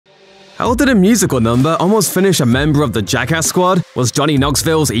How did a musical number almost finish a member of the Jackass squad? Was Johnny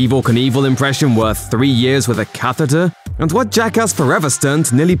Knoxville's Evel Knievel impression worth 3 years with a catheter? And what Jackass Forever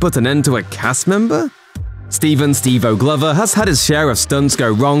stunt nearly put an end to a cast member? Steven "Steve-O" Glover has had his share of stunts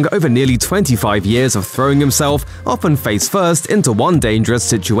go wrong over nearly 25 years of throwing himself, often face first, into one dangerous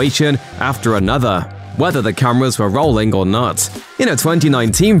situation after another, whether the cameras were rolling or not. In a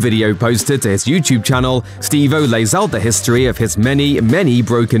 2019 video posted to his YouTube channel, Steve-O lays out the history of his many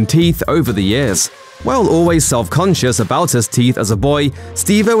broken teeth over the years. While always self-conscious about his teeth as a boy,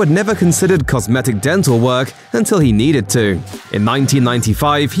 Steve-O had never considered cosmetic dental work until he needed to. In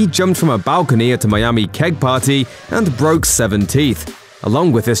 1995, he jumped from a balcony at a Miami keg party and broke 7 teeth,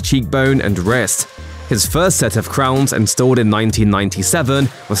 along with his cheekbone and wrist. His first set of crowns, installed in 1997,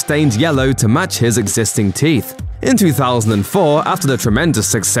 was stained yellow to match his existing teeth. In 2004, after the tremendous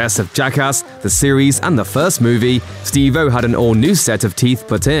success of Jackass, the series, and the first movie, Steve-O had an all-new set of teeth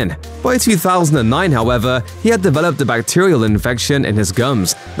put in. By 2009, however, he had developed a bacterial infection in his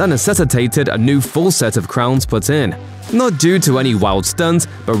gums that necessitated a new full set of crowns put in, not due to any wild stunt,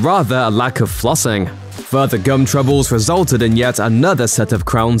 but rather a lack of flossing. Further gum troubles resulted in yet another set of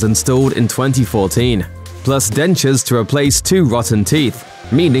crowns installed in 2014, plus dentures to replace 2 rotten teeth,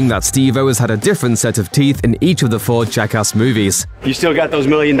 meaning that Steve-O has had a different set of teeth in each of the 4 Jackass movies. You still got those $1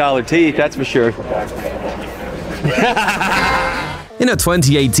 million teeth, that's for sure. In a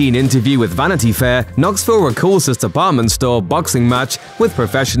 2018 interview with Vanity Fair, Knoxville recalls his department store boxing match with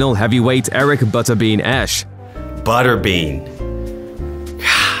professional heavyweight Eric Butterbean Esch. Butterbean.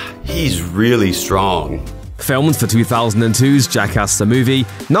 He's really strong. Filmed for 2002's Jackass the Movie,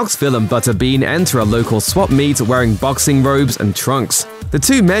 Knoxville and Butterbean enter a local swap meet wearing boxing robes and trunks. The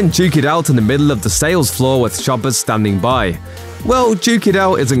 2 men duke it out in the middle of the sales floor with shoppers standing by. Well, duke it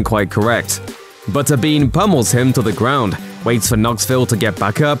out isn't quite correct. Butterbean pummels him to the ground, waits for Knoxville to get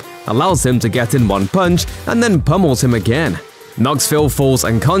back up, allows him to get in 1 punch, and then pummels him again. Knoxville falls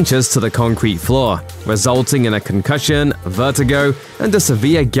unconscious to the concrete floor, resulting in a concussion, vertigo, and a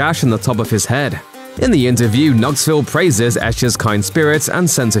severe gash in the top of his head. In the interview, Knoxville praises Esch's kind spirits and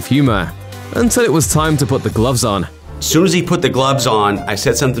sense of humor, until it was time to put the gloves on. As soon as he put the gloves on, I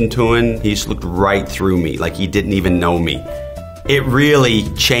said something to him, he just looked right through me, like he didn't even know me. It really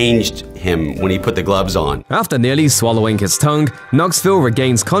changed him when he put the gloves on. After nearly swallowing his tongue, Knoxville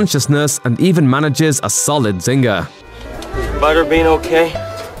regains consciousness and even manages a solid zinger. Butterbean okay?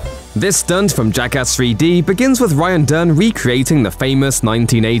 This stunt from Jackass 3D begins with Ryan Dunn recreating the famous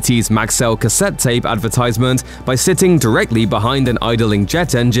 1980s Maxell cassette tape advertisement by sitting directly behind an idling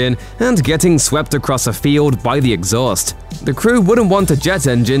jet engine and getting swept across a field by the exhaust. The crew wouldn't want a jet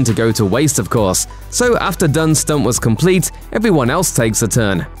engine to go to waste, of course, so after Dunn's stunt was complete, everyone else takes a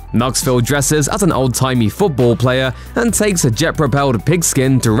turn. Knoxville dresses as an old-timey football player and takes a jet-propelled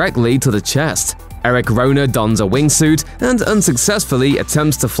pigskin directly to the chest. Eric Rona dons a wingsuit and unsuccessfully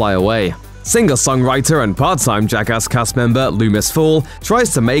attempts to fly away. Singer-songwriter and part-time Jackass cast member Loomis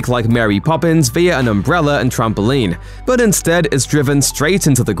tries to make like Mary Poppins via an umbrella and trampoline, but instead is driven straight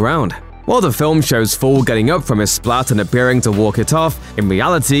into the ground. While the film shows Fall getting up from his splat and appearing to walk it off, in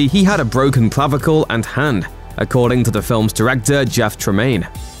reality he had a broken clavicle and hand, according to the film's director Jeff Tremaine.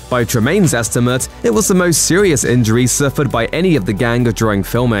 By Tremaine's estimate, it was the most serious injury suffered by any of the gang during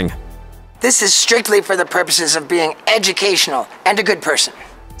filming. This is strictly for the purposes of being educational and a good person.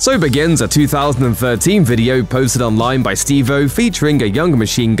 So begins a 2013 video posted online by Steve-O featuring a young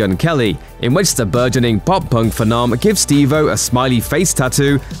Machine Gun Kelly, in which the burgeoning pop-punk phenom gives Steve-O a smiley face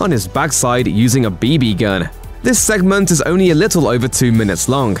tattoo on his backside using a BB gun. This segment is only a little over 2 minutes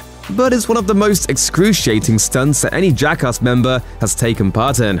long, but is one of the most excruciating stunts that any Jackass member has taken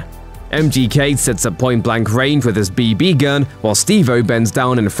part in. MGK sits at point-blank range with his BB gun, while Steve-O bends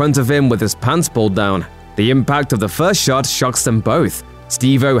down in front of him with his pants pulled down. The impact of the first shot shocks them both.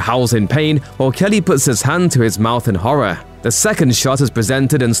 Steve-O howls in pain, while Kelly puts his hand to his mouth in horror. The second shot is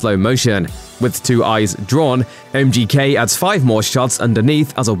presented in slow motion. With 2 eyes drawn, MGK adds 5 more shots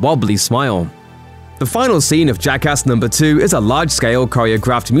underneath as a wobbly smile. The final scene of Jackass No. 2 is a large-scale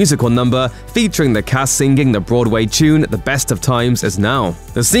choreographed musical number featuring the cast singing the Broadway tune The Best of Times Is Now.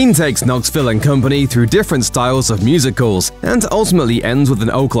 The scene takes Knoxville and company through different styles of musicals and ultimately ends with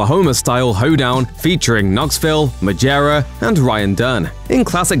an Oklahoma-style hoedown featuring Knoxville, Majera, and Ryan Dunn. In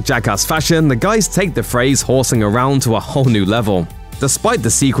classic Jackass fashion, the guys take the phrase horsing around to a whole new level. Despite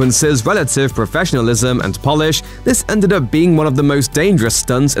the sequence's relative professionalism and polish, this ended up being one of the most dangerous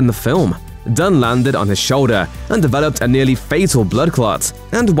stunts in the film. Dunn landed on his shoulder and developed a nearly fatal blood clot,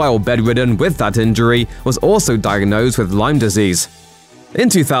 and while bedridden with that injury, was also diagnosed with Lyme disease. In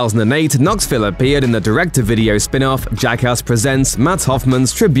 2008, Knoxville appeared in the direct-to-video spin-off Jackass Presents Matt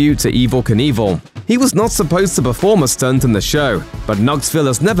Hoffman's tribute to Evel Knievel. He was not supposed to perform a stunt in the show, but Knoxville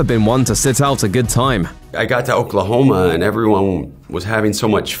has never been one to sit out a good time. I got to Oklahoma and everyone was having so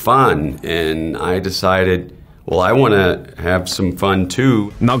much fun, and I decided, well, I want to have some fun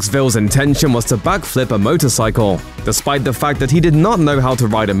too. Knoxville's intention was to backflip a motorcycle, despite the fact that he did not know how to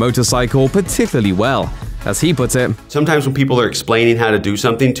ride a motorcycle particularly well. As he puts it, sometimes when people are explaining how to do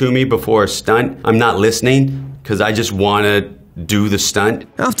something to me before a stunt, I'm not listening because I just want to do the stunt.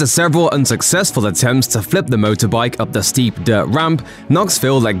 After several unsuccessful attempts to flip the motorbike up the steep dirt ramp,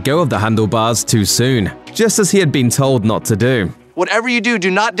 Knoxville let go of the handlebars too soon, just as he had been told not to do. Whatever you do, do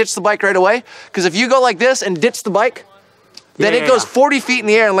not ditch the bike right away, because if you go like this and ditch the bike, then it goes 40 feet in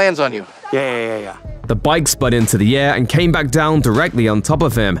the air and lands on you. The bike spun into the air and came back down directly on top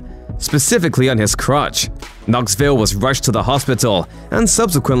of him, specifically on his crotch. Knoxville was rushed to the hospital and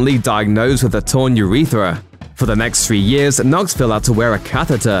subsequently diagnosed with a torn urethra. For the next 3 years, Knoxville had to wear a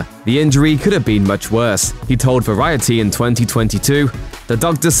catheter. The injury could have been much worse, he told Variety in 2022. The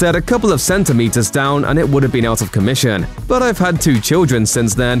doctor said a couple of centimeters down and it would have been out of commission. But I've had 2 children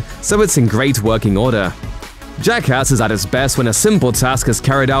since then, so it's in great working order. Jackass is at its best when a simple task is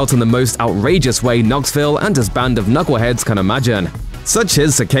carried out in the most outrageous way Knoxville and his band of knuckleheads can imagine. Such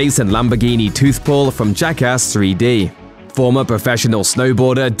is the case in Lamborghini tooth pull from Jackass 3D. Former professional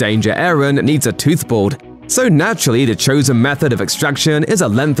snowboarder Danger Aaron needs a tooth pulled. So naturally, the chosen method of extraction is a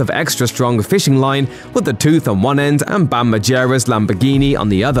length of extra strong fishing line with the tooth on one end and Bam Margera's Lamborghini on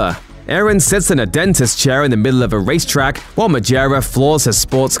the other. Aaron sits in a dentist chair in the middle of a racetrack while Margera floors his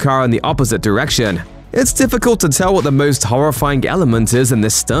sports car in the opposite direction. It's difficult to tell what the most horrifying element is in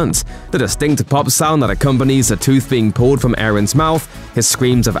this stunt. The distinct pop sound that accompanies a tooth being pulled from Aaron's mouth, his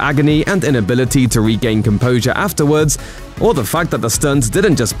screams of agony and inability to regain composure afterwards, or the fact that the stunt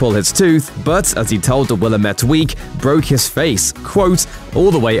didn't just pull his tooth, but, as he told the Willamette Week, broke his face, quote,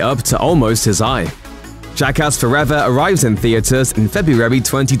 all the way up to almost his eye. Jackass Forever arrives in theaters in February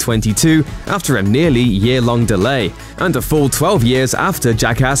 2022 after a nearly year-long delay, and a full 12 years after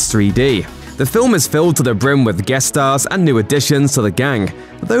Jackass 3D. The film is filled to the brim with guest stars and new additions to the gang,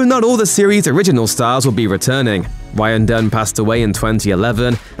 though not all the series' original stars will be returning. Ryan Dunn passed away in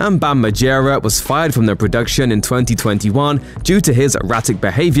 2011, and Bam Margera was fired from the production in 2021 due to his erratic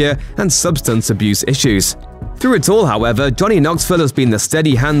behavior and substance abuse issues. Through it all, however, Johnny Knoxville has been the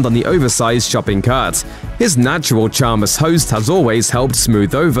steady hand on the oversized shopping cart. His natural charm as host has always helped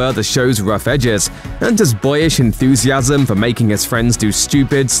smooth over the show's rough edges, and his boyish enthusiasm for making his friends do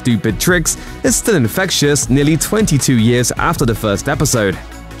stupid tricks is still infectious nearly 22 years after the first episode.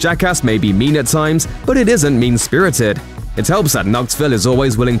 Jackass may be mean at times, but it isn't mean-spirited. It helps that Knoxville is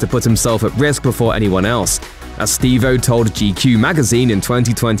always willing to put himself at risk before anyone else. As Steve-O told GQ magazine in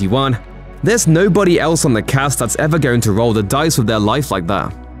 2021, there's nobody else on the cast that's ever going to roll the dice with their life like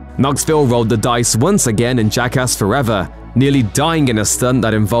that. Knoxville rolled the dice once again in Jackass Forever, nearly dying in a stunt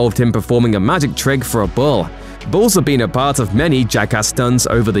that involved him performing a magic trick for a bull. Bulls have been a part of many Jackass stunts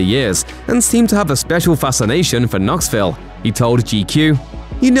over the years and seem to have a special fascination for Knoxville, he told GQ.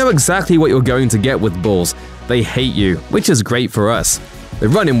 You know exactly what you're going to get with bulls. They hate you, which is great for us. The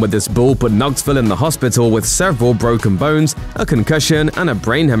run-in with this bull put Knoxville in the hospital with several broken bones, a concussion, and a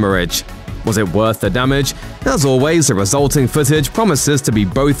brain hemorrhage. Was it worth the damage? As always, the resulting footage promises to be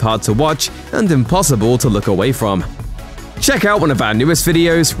both hard to watch and impossible to look away from. Check out one of our newest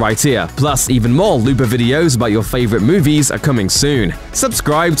videos right here, plus even more Looper videos about your favorite movies are coming soon.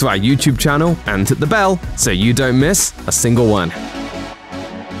 Subscribe to our YouTube channel and hit the bell so you don't miss a single one.